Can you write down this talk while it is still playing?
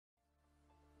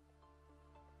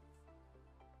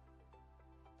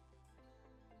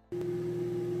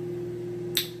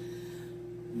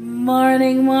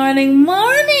Morning, morning,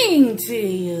 morning to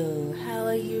you. How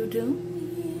are you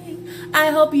doing?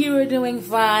 I hope you are doing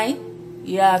fine.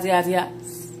 Yes, yes,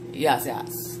 yes. Yes,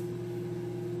 yes.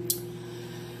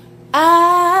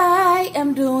 I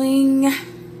am doing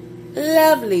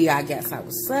lovely, I guess I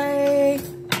would say.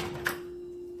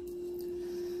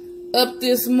 Up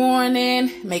this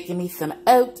morning, making me some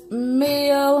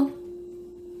oatmeal.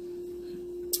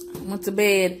 Went to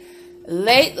bed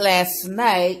late last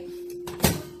night.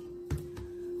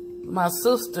 My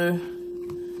sister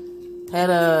had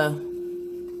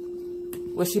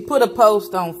she put a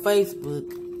post on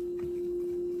Facebook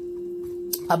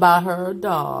about her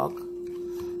dog,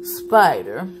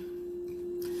 Spider.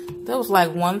 That was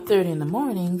like 1:30 in the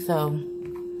morning, so,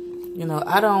 you know,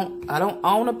 I don't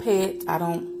own a pet. I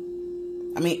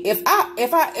mean, if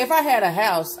I had a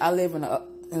house, I live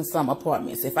in some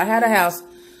apartments. If I had a house,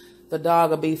 the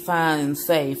dog would be fine and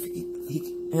safe.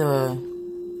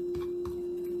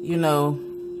 You know,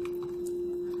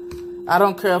 I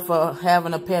don't care for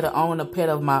having a pet or owning a pet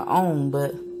of my own,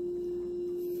 but,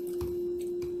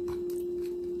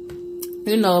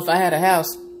 you know, if I had a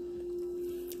house,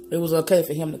 it was okay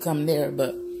for him to come there,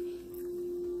 but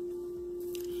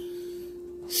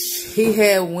he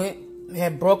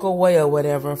had broke away or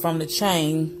whatever from the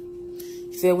chain.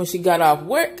 He said when she got off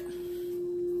work,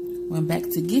 went back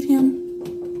to get him,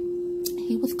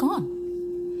 he was gone.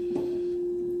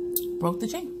 Broke the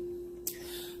chain.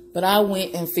 But I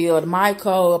went and filled my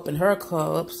car up and her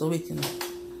car up so we can,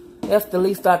 that's the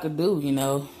least I could do, you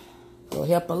know. Go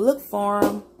help her look for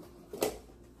him.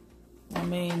 I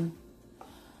mean,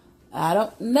 I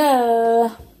don't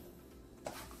know.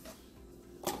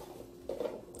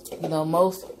 You know,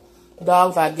 most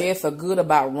dogs, I guess, are good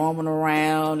about roaming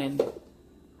around and,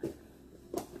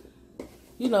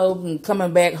 you know,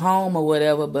 coming back home or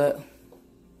whatever, but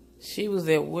she was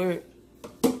at work.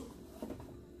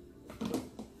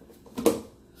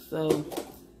 So,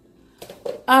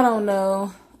 I don't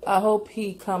know. I hope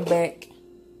he come back.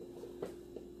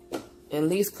 At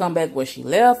least come back where she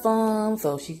left him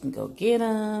so she can go get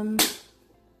him.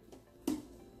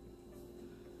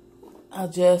 I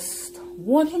just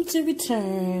want him to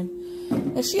return.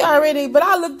 And she already, but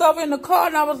I looked over in the car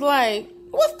and I was like,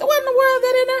 what in the world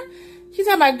that in there? She's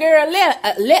talking about, girl,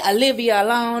 let Olivia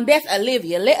alone. That's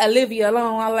Olivia. Let Olivia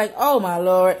alone. I'm like, oh my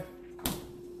Lord.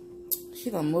 She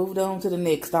done moved on to the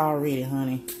next already,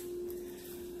 honey.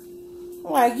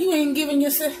 Like, you ain't giving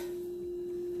yourself...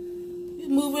 You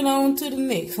moving on to the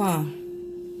next, huh?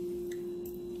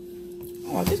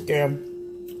 Oh, this girl.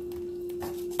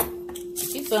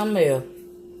 She's something else.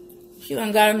 She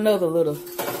done got another little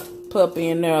puppy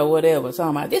in there or whatever.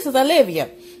 Talking about, this is Olivia.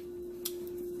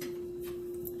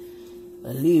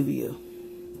 Olivia.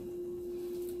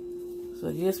 So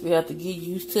I guess we have to get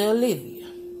used to Olivia.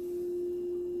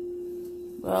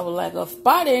 But I was like, a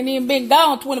Spider ain't even been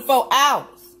gone 24 hours.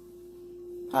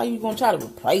 How you gonna try to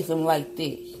replace him like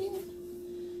this?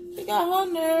 She got her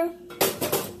nerve.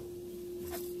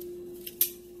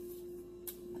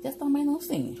 Just don't make no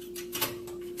sense.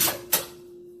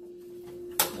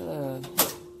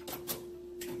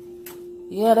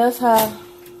 Yeah, that's how.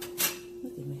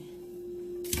 Look at me.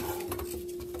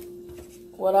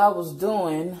 What I was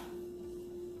doing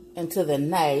into the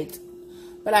night,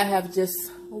 but I have just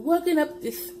waking up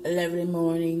this lovely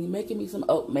morning, making me some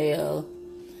oatmeal.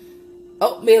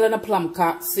 Oatmeal and a plum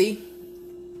cup, see?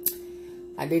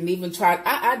 I didn't even try,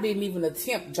 I didn't even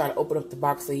attempt to try to open up the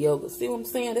box of yogurt. See what I'm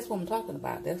saying? That's what I'm talking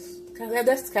about. That's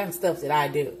the kind of stuff that I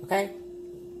do, okay?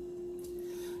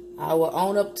 I will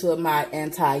own up to my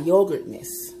anti-yogurtness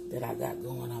that I got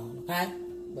going on, okay?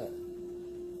 But,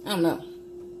 I don't know.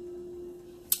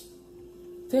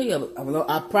 Tell you,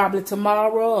 I probably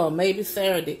tomorrow or maybe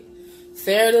Saturday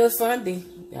or Sunday.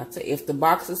 If the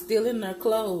box is still in there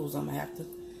closed, I'm going to have to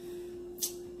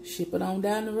ship it on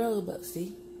down the road. But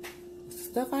see, it's the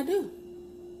stuff I do.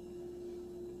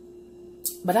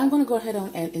 But I'm going to go ahead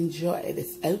on and enjoy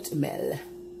this oatmeal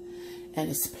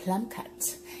and this plum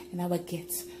cut. And I will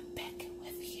get back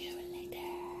with you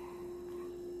later.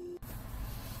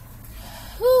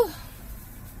 Whew.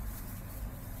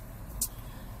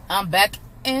 I'm back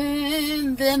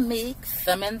in the mix.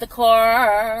 I'm in the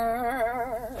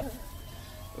car.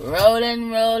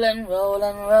 Rolling, rolling,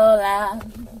 rolling, rolling.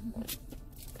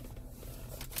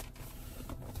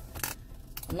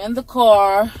 I'm in the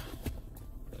car.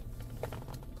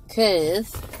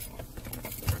 Cause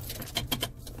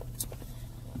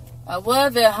I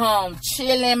was at home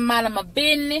chilling, minding my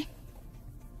business.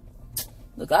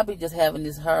 Look, I be just having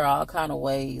this hair all kind of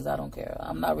ways. I don't care.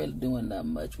 I'm not really doing that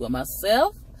much with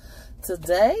myself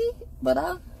today, but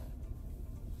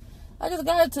I just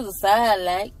got it to the side,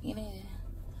 like, you know.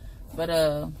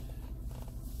 But,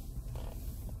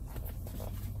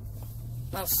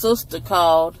 my sister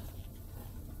called.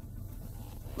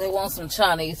 They want some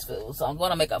Chinese food, so I'm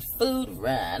going to make a food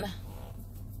run.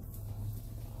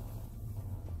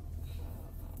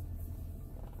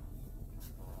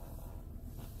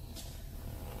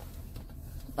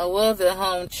 I was at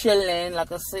home chilling,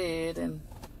 like I said, and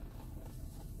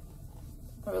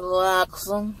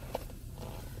relaxing.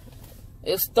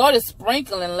 It started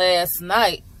sprinkling last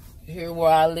night here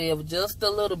where I live, just a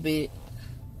little bit.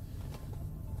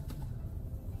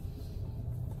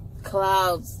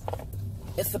 Clouds.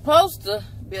 It's supposed to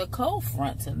be a cold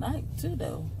front tonight, too,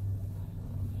 though.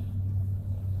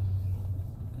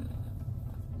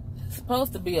 It's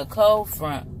supposed to be a cold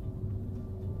front.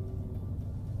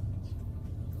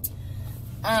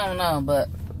 I don't know, but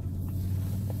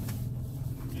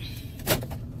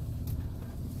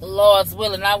Lord's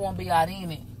willing, I won't be out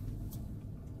in it.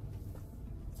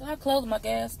 Did I close my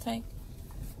gas tank?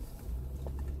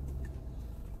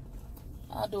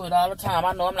 I do it all the time.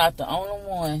 I know I'm not the only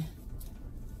one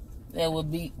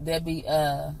that be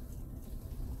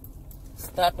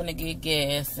stopping to get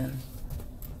gas. And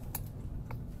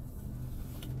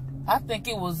I think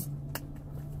it was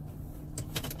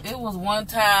one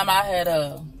time I had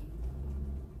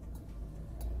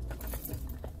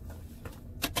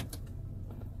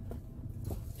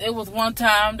it was one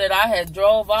time that I had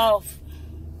drove off.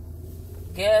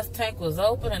 Gas tank was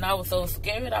open and I was so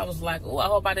scared. I was like, oh, I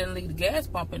hope I didn't leave the gas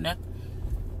pump in there.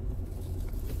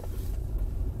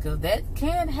 Because that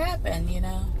can happen, you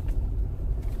know.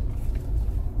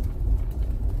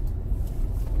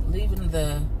 Leaving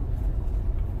the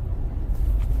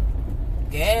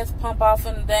gas pump off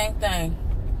in the dang thing.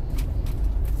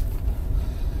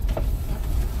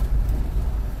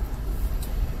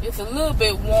 It's a little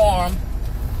bit warm.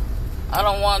 I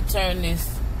don't want to turn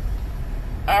this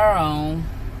air on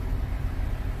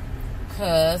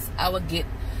because I would get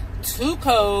too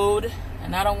cold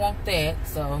and I don't want that.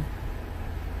 So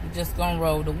we're just gonna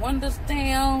roll the windows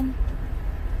down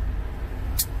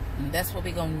and that's what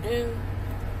we're gonna do.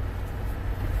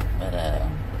 But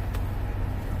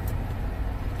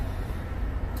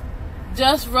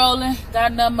just rolling,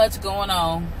 got not much going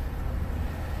on.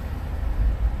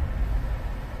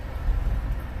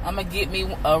 I'm gonna get me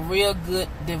a real good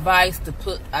device to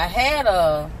put. I had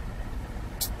a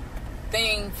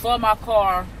thing for my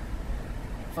car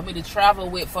for me to travel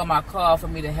with for my car for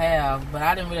me to have, but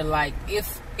I didn't really like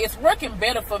it's working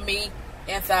better for me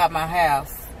inside my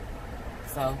house.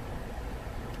 So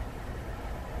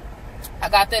I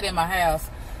got that in my house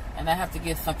and I have to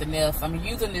get something else. I'm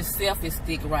using this selfie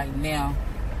stick right now.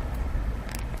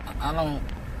 I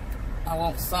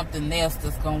want something else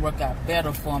that's gonna work out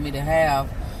better for me to have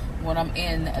when I'm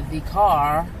in the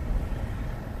car.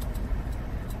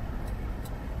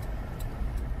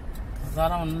 Cause I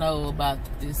don't know about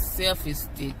this selfie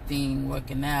stick thing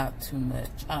working out too much.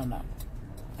 I don't know.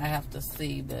 I have to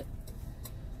see, but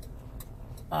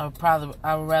I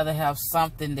would rather have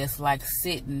something that's like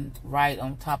sitting right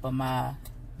on top of my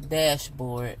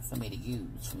dashboard for me to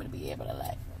use, for me to be able to,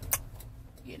 like,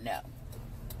 you know,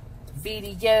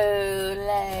 video,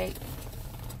 like,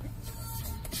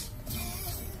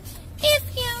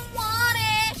 if you want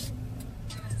it.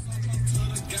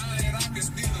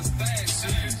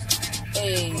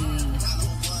 Hey,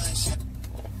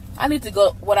 I need to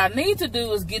go. What I need to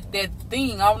do is get that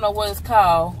thing, I don't know what it's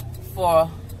called, for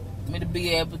me to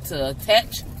be able to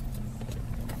attach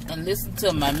and listen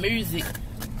to my music.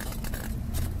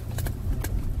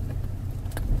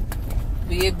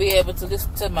 Be able to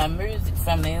listen to my music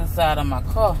from the inside of my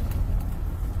car.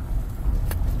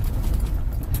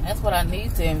 That's what I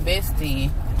need to invest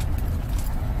in.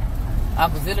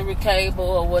 Auxiliary cable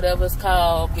or whatever it's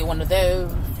called. Get one of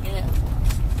those, you know.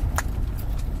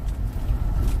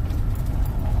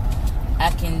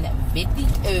 I can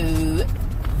video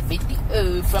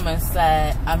from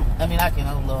inside. I can,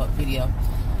 oh Lord, video.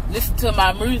 Listen to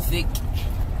my music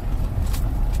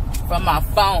from my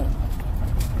phone.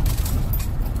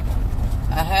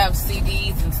 I have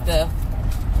CDs and stuff.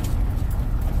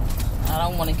 I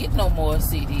don't want to get no more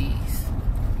CDs.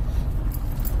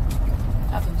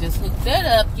 I can just hook that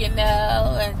up, you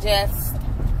know, and just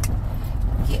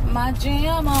get my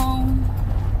jam on.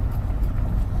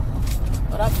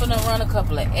 But I'm gonna run a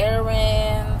couple of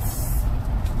errands,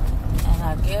 and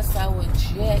I guess I would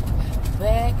check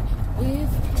back with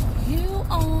you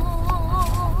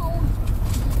on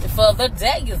before the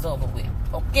day is over with,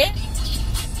 okay?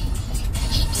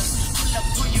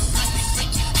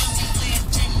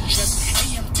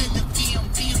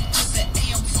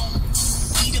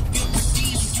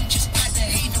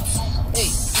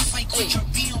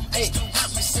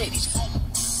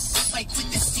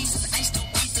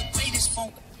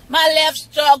 My left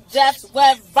stroke just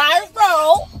went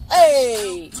viral.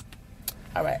 Hey.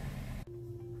 All right.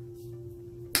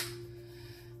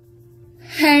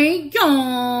 Hey,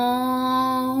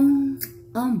 y'all.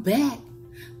 I'm back.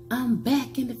 I'm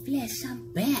back in the flesh.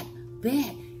 I'm back.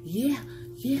 Yeah,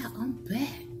 I'm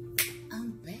back.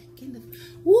 I'm back in the...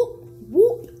 Whoop,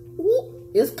 whoop,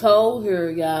 whoop. It's cold here,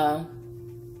 y'all.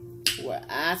 Where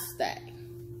I stay.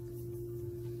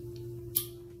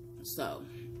 So,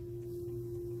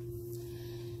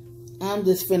 I'm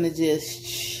just finna just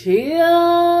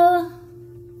chill.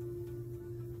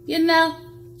 You know,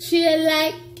 chill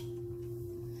like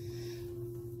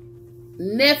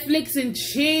Netflix and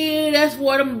chill. That's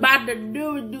what I'm about to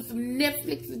do some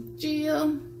Netflix and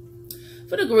chill.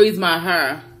 Finna grease my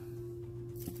hair.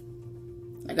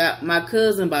 I got my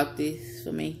cousin bought this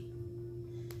for me.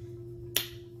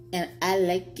 And I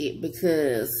like it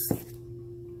because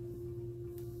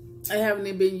I haven't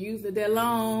even been using it that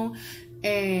long.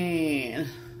 And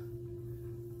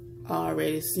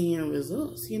already seeing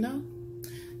results, you know.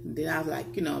 And then I was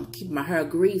like, you know, I'm keeping my hair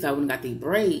greased. I wouldn't got these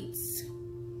braids.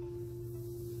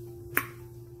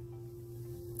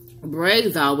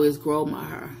 Braids always grow my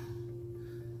hair.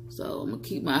 So I'm going to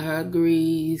keep my hair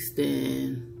greased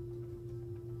and,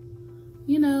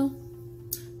 you know,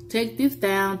 take this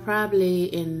down probably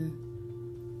in,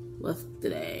 what's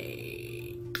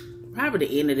today? Probably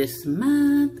the end of this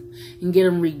month. And get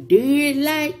them redid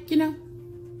like, you know.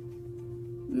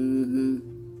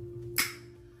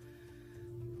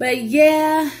 But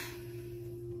yeah,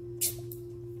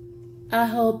 I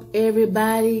hope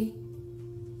everybody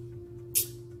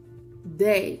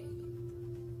day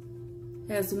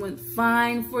has went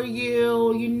fine for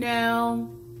you, you know.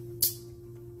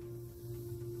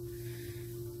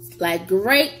 Like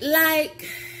great, like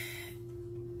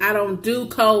I don't do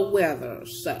cold weather,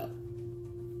 so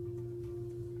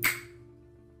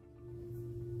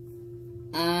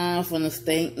I'm gonna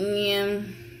stay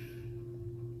in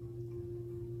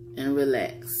and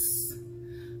relax.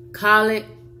 Call it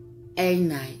a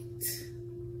night.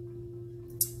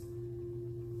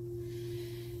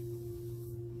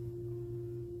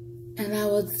 And I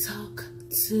will talk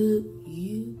to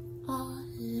you all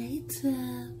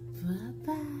later.